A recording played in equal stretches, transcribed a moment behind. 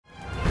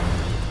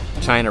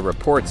China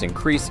reports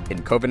increase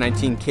in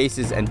COVID-19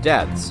 cases and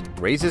deaths,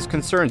 raises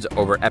concerns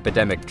over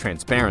epidemic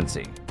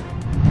transparency.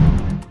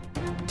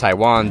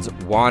 Taiwan's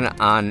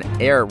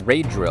Wan'an air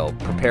raid drill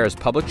prepares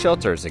public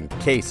shelters in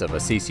case of a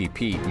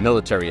CCP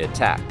military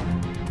attack.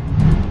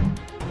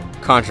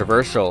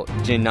 Controversial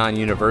Jinan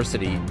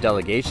University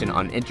delegation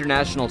on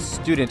international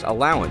student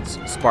allowance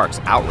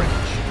sparks outrage.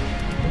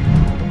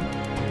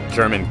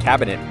 German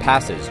cabinet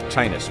passes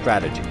China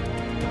strategy.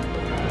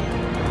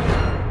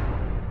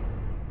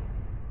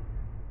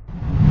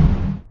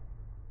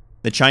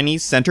 The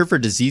Chinese Center for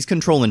Disease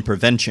Control and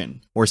Prevention,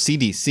 or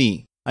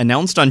CDC,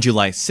 announced on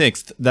July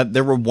 6th that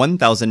there were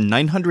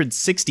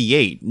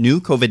 1,968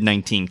 new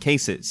COVID-19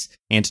 cases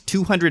and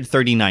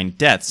 239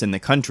 deaths in the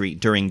country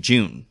during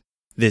June.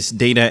 This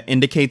data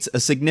indicates a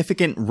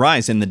significant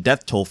rise in the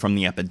death toll from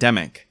the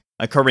epidemic,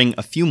 occurring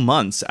a few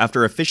months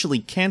after officially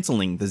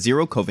canceling the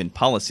zero-COVID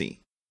policy.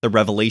 The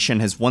revelation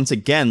has once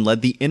again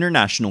led the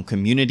international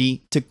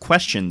community to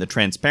question the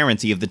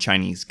transparency of the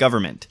Chinese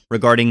government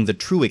regarding the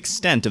true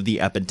extent of the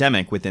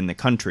epidemic within the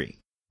country.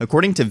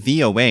 According to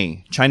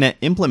VOA, China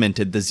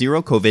implemented the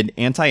zero-COVID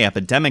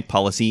anti-epidemic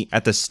policy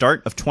at the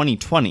start of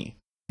 2020,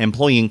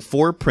 employing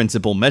 4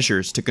 principal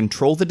measures to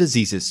control the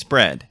disease's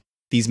spread.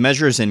 These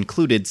measures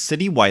included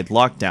citywide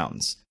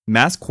lockdowns,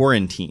 mass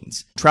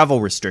quarantines,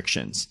 travel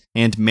restrictions,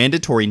 and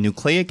mandatory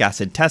nucleic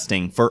acid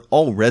testing for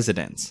all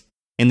residents.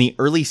 In the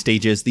early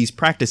stages, these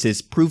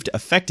practices proved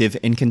effective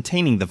in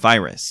containing the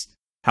virus.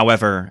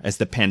 However, as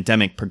the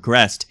pandemic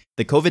progressed,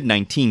 the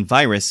COVID-19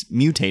 virus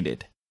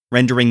mutated,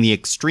 rendering the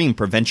extreme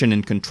prevention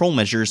and control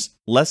measures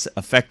less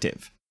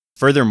effective.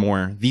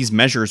 Furthermore, these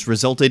measures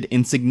resulted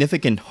in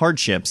significant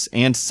hardships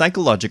and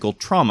psychological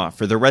trauma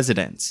for the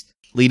residents,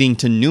 leading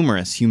to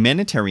numerous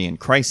humanitarian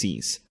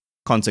crises.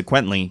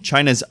 Consequently,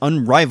 China's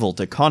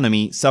unrivaled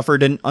economy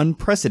suffered an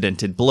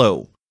unprecedented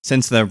blow,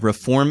 since the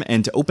reform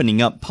and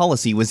opening up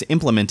policy was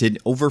implemented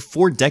over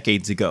 4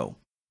 decades ago.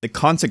 The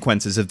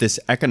consequences of this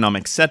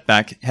economic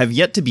setback have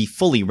yet to be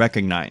fully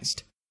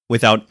recognized.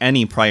 Without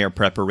any prior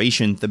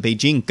preparation, the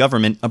Beijing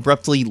government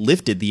abruptly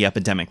lifted the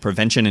epidemic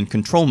prevention and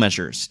control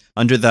measures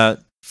under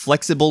the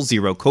flexible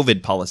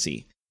zero-COVID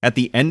policy at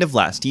the end of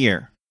last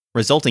year,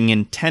 resulting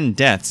in 10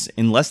 deaths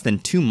in less than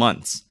 2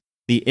 months.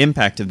 The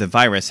impact of the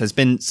virus has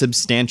been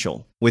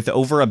substantial, with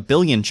over 1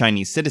 billion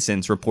Chinese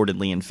citizens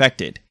reportedly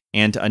infected,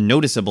 and a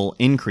noticeable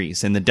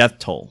increase in the death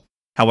toll.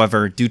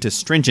 However, due to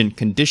stringent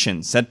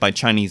conditions set by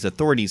Chinese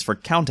authorities for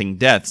counting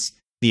deaths,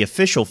 the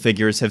official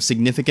figures have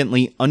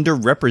significantly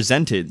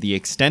underrepresented the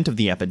extent of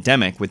the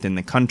epidemic within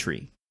the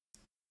country.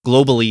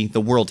 Globally, the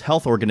World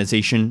Health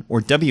Organization,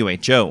 or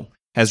WHO,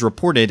 has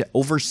reported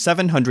over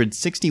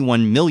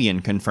 761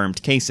 million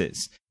confirmed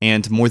cases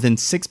and more than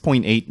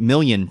 6.8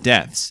 million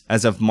deaths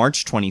as of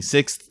March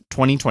 26,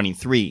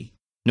 2023.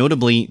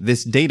 Notably,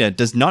 this data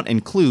does not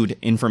include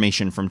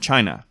information from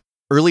China.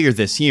 Earlier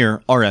this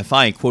year,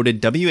 RFI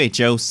quoted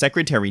WHO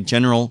Secretary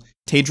General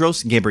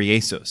Tedros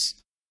Ghebreyesus,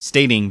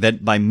 stating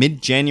that by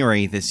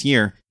mid-January this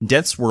year,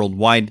 deaths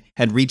worldwide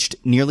had reached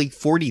nearly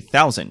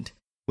 40,000,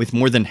 with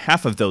more than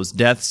half of those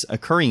deaths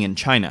occurring in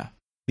China.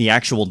 The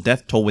actual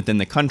death toll within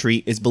the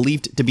country is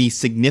believed to be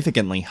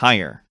significantly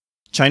higher.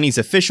 Chinese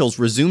officials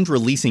resumed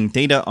releasing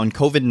data on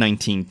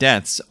COVID-19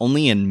 deaths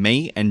only in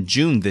May and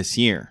June this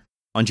year.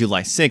 On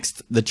July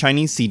 6th, the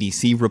Chinese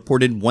CDC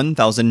reported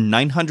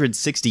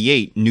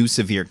 1,968 new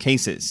severe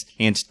cases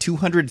and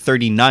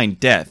 239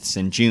 deaths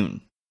in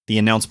June. The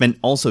announcement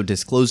also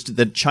disclosed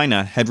that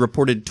China had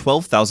reported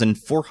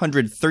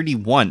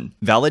 12,431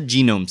 valid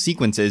genome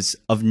sequences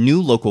of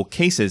new local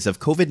cases of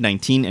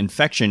COVID-19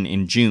 infection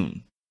in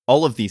June.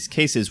 All of these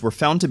cases were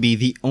found to be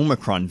the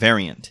Omicron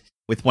variant,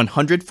 with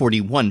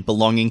 141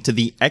 belonging to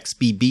the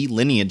XBB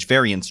lineage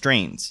variant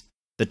strains.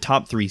 The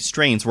top 3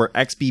 strains were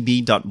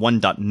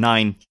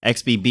XBB.1.9,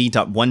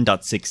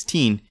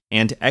 XBB.1.16,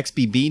 and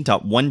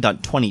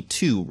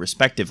XBB.1.22,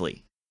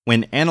 respectively.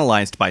 When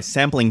analyzed by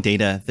sampling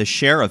data, the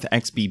share of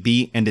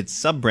XBB and its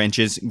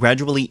sub-branches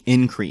gradually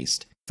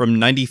increased, from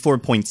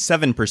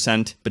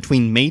 94.7%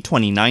 between May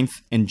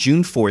 29th and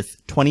June 4th,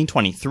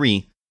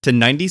 2023, to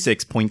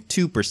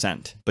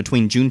 96.2%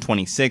 between June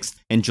 26th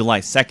and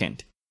July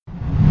 2nd.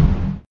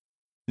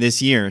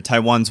 This year,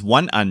 Taiwan's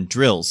Wan'an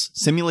drills,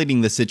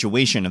 simulating the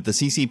situation of the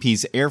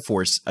CCP's Air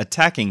Force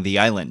attacking the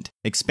island,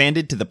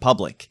 expanded to the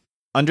public.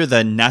 Under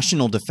the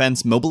National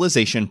Defense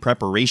Mobilization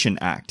Preparation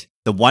Act,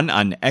 the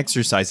Wan'an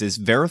exercises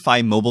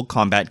verify mobile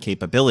combat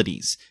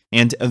capabilities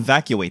and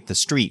evacuate the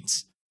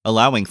streets,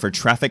 allowing for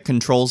traffic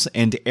controls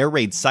and air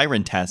raid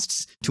siren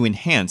tests to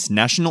enhance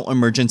national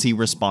emergency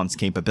response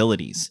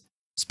capabilities.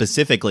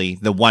 Specifically,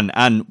 the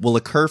Wan'an will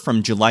occur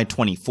from July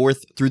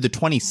 24th through the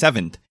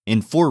 27th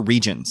in 4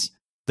 regions.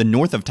 The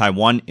north of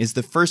Taiwan is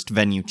the first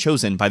venue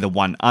chosen by the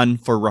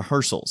Wan'an for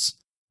rehearsals.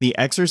 The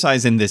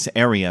exercise in this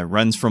area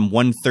runs from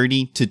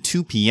 1:30 to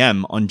 2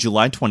 p.m. on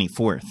July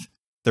 24th.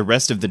 The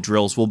rest of the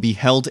drills will be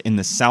held in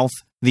the south,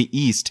 the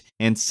east,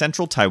 and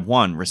central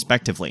Taiwan,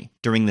 respectively,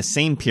 during the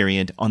same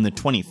period on the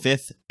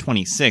 25th,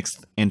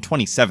 26th, and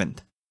 27th.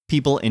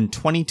 People in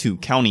 22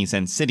 counties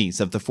and cities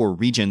of the 4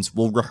 regions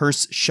will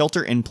rehearse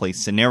shelter-in-place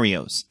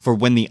scenarios for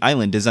when the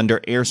island is under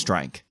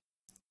airstrike.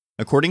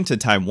 According to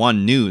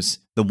Taiwan News,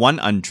 the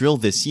Wan'an drill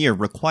this year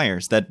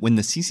requires that when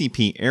the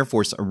CCP Air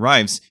Force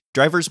arrives,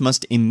 drivers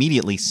must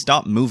immediately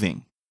stop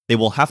moving. They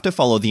will have to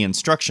follow the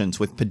instructions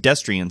with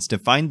pedestrians to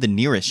find the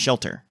nearest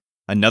shelter.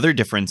 Another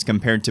difference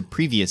compared to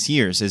previous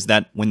years is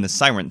that when the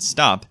sirens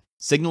stop,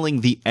 signaling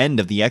the end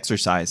of the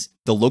exercise,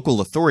 the local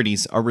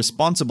authorities are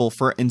responsible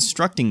for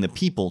instructing the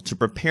people to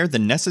prepare the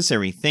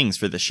necessary things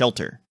for the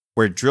shelter.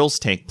 Where drills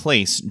take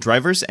place,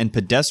 drivers and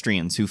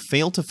pedestrians who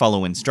fail to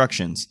follow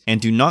instructions and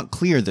do not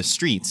clear the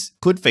streets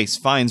could face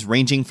fines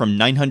ranging from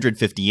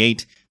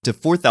 $958 to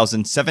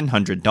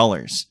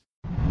 $4,700.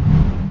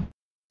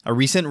 A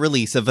recent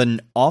release of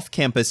an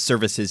off-campus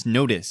services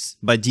notice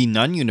by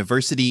Jinan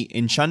University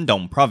in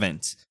Shandong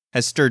Province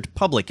has stirred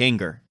public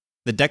anger.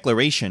 The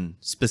declaration,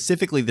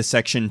 specifically the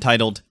section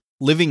titled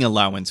Living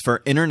Allowance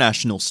for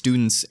International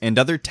Students and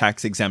Other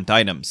Tax-Exempt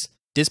Items,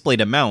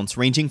 displayed amounts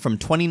ranging from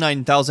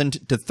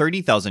 29,000 to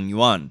 30,000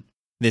 yuan.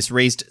 This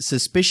raised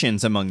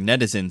suspicions among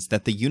netizens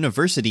that the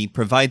university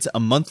provides a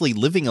monthly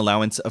living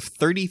allowance of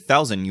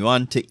 30,000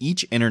 yuan to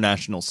each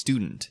international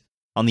student.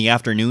 On the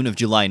afternoon of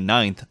July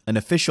 9th, an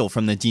official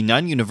from the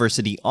Jinan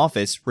University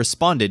office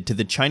responded to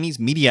the Chinese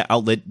media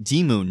outlet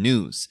Jimu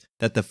News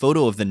that the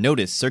photo of the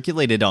notice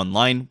circulated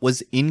online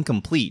was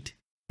incomplete,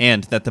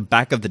 and that the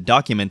back of the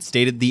document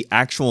stated the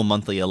actual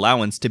monthly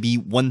allowance to be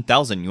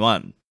 1,000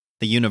 yuan.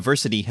 The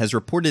university has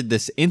reported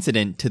this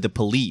incident to the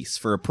police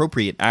for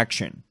appropriate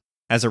action.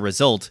 As a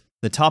result,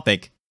 the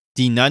topic,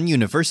 Jinan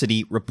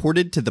University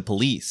reported to the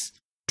police,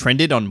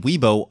 trended on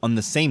Weibo on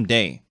the same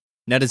day.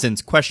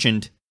 Netizens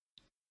questioned,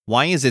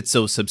 why is it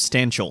so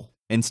substantial,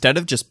 instead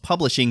of just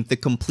publishing the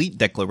complete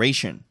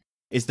declaration?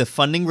 Is the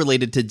funding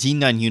related to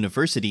Jinan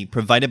University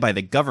provided by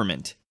the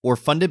government or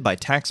funded by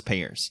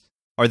taxpayers?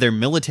 Are there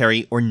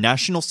military or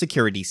national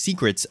security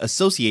secrets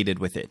associated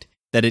with it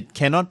that it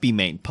cannot be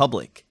made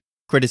public?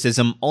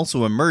 Criticism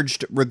also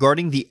emerged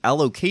regarding the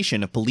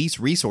allocation of police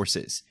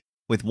resources,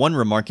 with one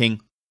remarking,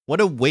 "What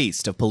a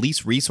waste of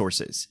police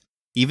resources.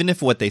 Even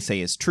if what they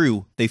say is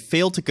true, they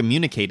fail to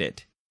communicate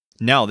it.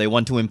 Now they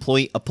want to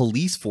employ a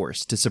police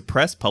force to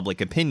suppress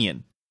public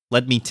opinion.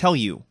 Let me tell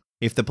you,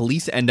 if the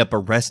police end up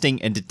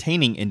arresting and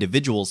detaining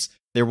individuals,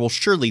 there will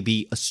surely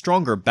be a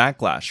stronger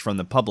backlash from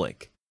the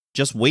public.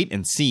 Just wait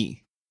and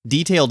see."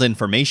 Detailed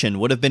information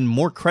would have been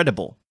more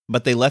credible,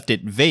 but they left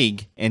it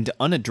vague and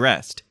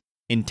unaddressed,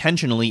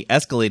 intentionally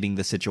escalating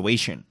the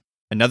situation.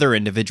 Another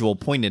individual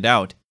pointed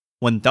out,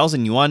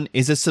 1,000 yuan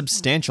is a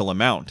substantial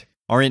amount.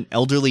 Aren't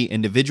elderly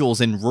individuals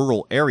in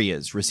rural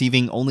areas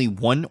receiving only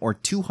 100 or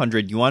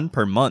 200 yuan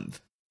per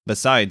month?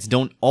 Besides,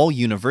 don't all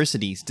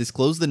universities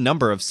disclose the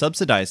number of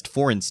subsidized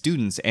foreign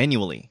students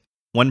annually?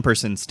 One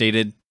person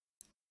stated,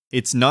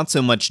 "It's not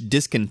so much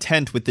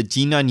discontent with the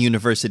Jinan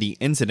University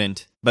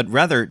incident, but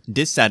rather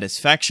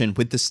dissatisfaction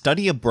with the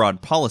study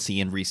abroad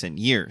policy in recent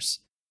years.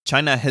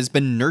 China has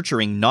been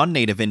nurturing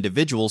non-native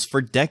individuals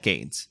for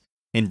decades.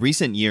 In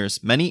recent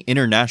years, many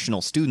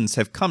international students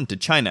have come to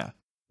China,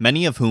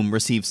 many of whom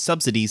receive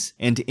subsidies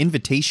and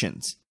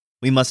invitations.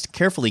 We must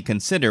carefully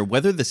consider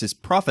whether this is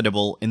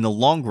profitable in the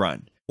long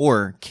run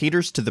or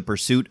caters to the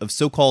pursuit of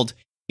so-called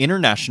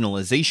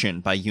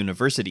internationalization by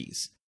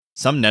universities."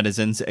 Some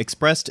netizens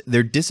expressed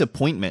their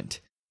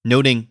disappointment,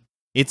 noting,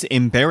 "It's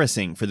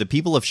embarrassing for the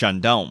people of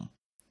Shandong.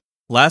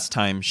 Last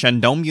time,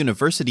 Shandong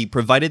University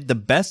provided the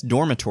best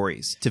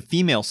dormitories to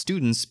female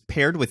students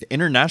paired with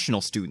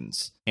international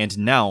students, and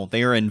now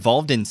they are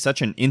involved in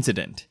such an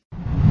incident."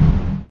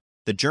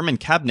 The German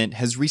cabinet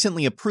has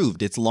recently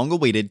approved its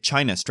long-awaited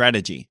China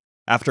strategy,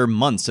 after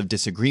months of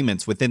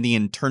disagreements within the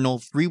internal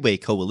three-way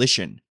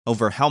coalition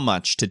over how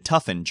much to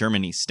toughen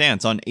Germany's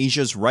stance on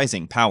Asia's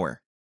rising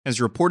power.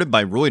 As reported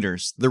by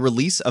Reuters, the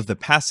release of the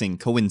passing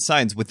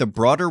coincides with a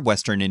broader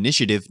Western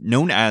initiative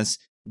known as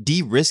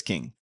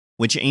de-risking,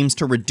 which aims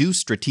to reduce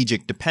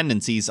strategic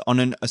dependencies on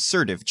an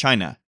assertive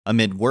China,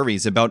 amid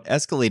worries about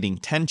escalating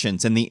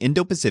tensions in the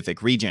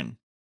Indo-Pacific region.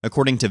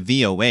 According to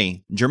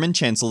VOA, German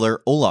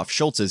Chancellor Olaf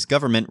Scholz's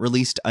government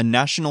released a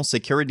national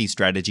security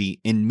strategy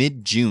in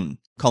mid-June,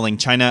 calling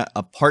China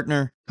a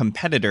partner,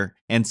 competitor,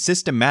 and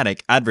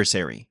systematic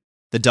adversary.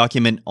 The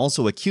document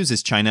also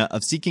accuses China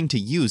of seeking to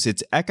use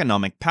its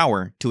economic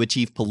power to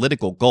achieve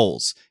political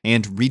goals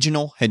and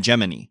regional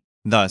hegemony,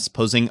 thus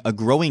posing a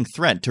growing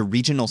threat to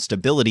regional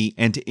stability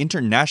and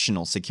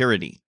international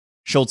security.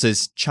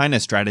 Scholz's China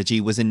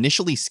strategy was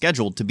initially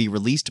scheduled to be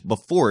released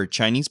before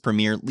Chinese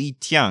Premier Li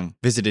Qiang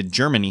visited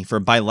Germany for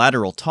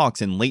bilateral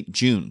talks in late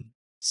June.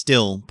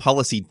 Still,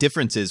 policy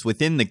differences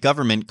within the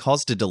government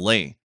caused a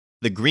delay.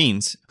 The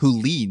Greens, who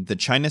lead the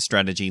China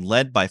strategy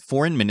led by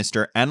Foreign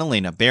Minister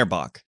Annalena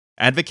Baerbock,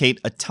 advocate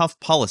a tough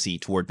policy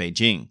toward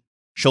Beijing.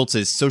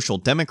 Scholz's Social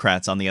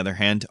Democrats, on the other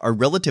hand, are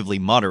relatively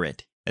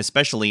moderate,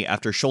 especially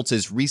after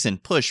Scholz's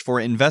recent push for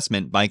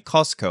investment by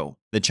COSCO,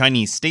 the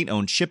Chinese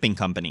state-owned shipping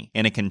company,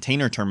 in a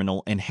container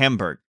terminal in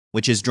Hamburg,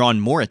 which has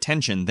drawn more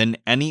attention than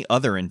any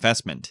other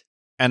investment.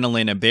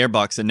 Annalena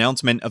Baerbock's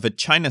announcement of a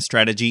China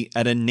strategy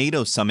at a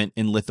NATO summit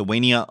in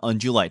Lithuania on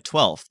July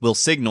 12th will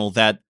signal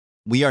that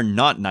we are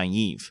not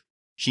naive.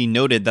 She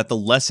noted that the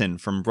lesson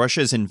from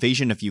Russia's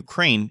invasion of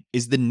Ukraine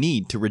is the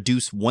need to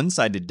reduce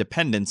one-sided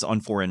dependence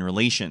on foreign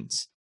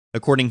relations.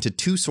 According to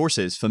two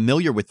sources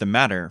familiar with the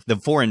matter, the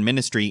Foreign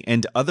Ministry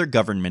and other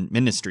government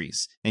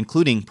ministries,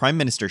 including Prime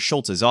Minister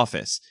Scholz's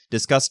office,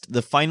 discussed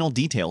the final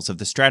details of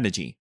the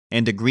strategy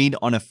and agreed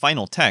on a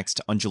final text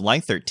on July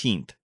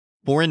 13th.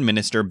 Foreign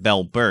Minister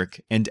Bell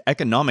Burke and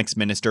Economics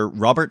Minister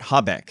Robert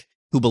Habeck,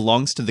 who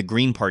belongs to the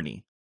Green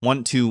Party,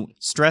 want to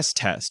stress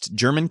test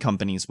German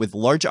companies with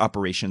large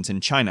operations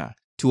in China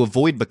to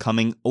avoid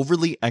becoming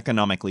overly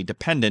economically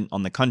dependent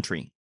on the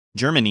country.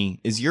 Germany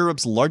is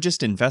Europe's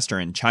largest investor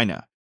in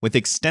China, with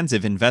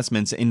extensive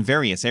investments in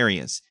various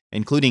areas,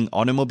 including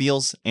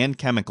automobiles and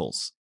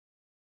chemicals.